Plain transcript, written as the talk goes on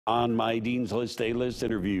On my Dean's List A-list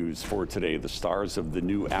interviews for today, the stars of the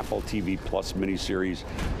new Apple TV Plus miniseries,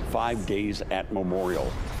 5 Days at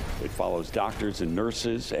Memorial. It follows doctors and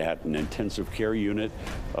nurses at an intensive care unit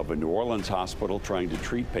of a New Orleans hospital trying to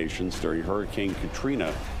treat patients during Hurricane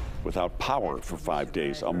Katrina without power for 5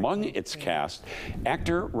 days. Among its cast,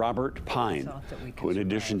 actor Robert Pine, who in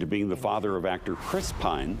addition to being the father of actor Chris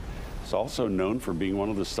Pine, is also known for being one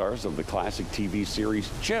of the stars of the classic TV series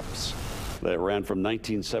CHiPs that ran from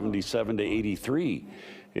 1977 to 83.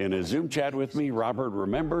 In a Zoom chat with me, Robert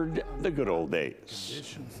remembered the good old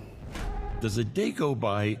days. Does a day go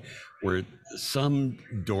by where some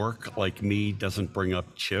dork like me doesn't bring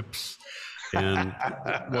up CHiPs? And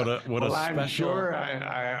what a well, special. I'm sure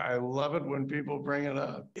I love it when people bring it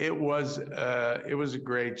up. It was a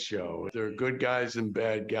great show. There are good guys and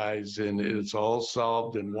bad guys, and it's all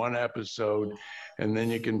solved in one episode, and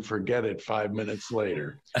then you can forget it 5 minutes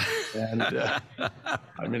later. And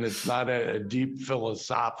I mean, it's not a deep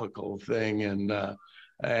philosophical thing,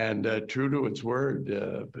 and true to its word,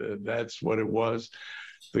 that's what it was.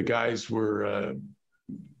 The guys were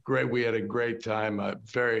great. We had a great time, a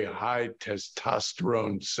very high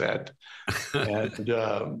testosterone set. And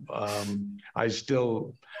I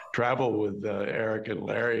still travel with Eric and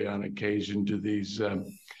Larry on occasion to these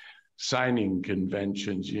signing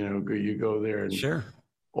conventions. You know, you go there and Sure.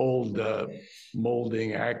 Old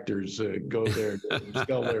molding actors go there to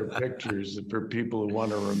sell their pictures for people who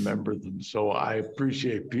want to remember them. So I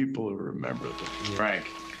appreciate people who remember them. Frank,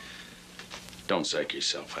 don't psych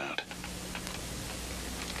yourself out.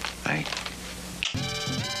 Hey.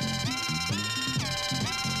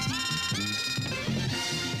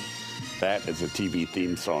 That is a TV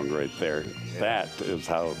theme song right there. That is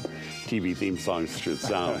how TV theme songs should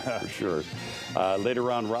sound, for sure.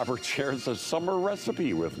 Later on, Robert shares a summer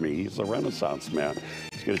recipe with me. He's a Renaissance man.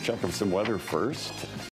 He's going to check up some weather first.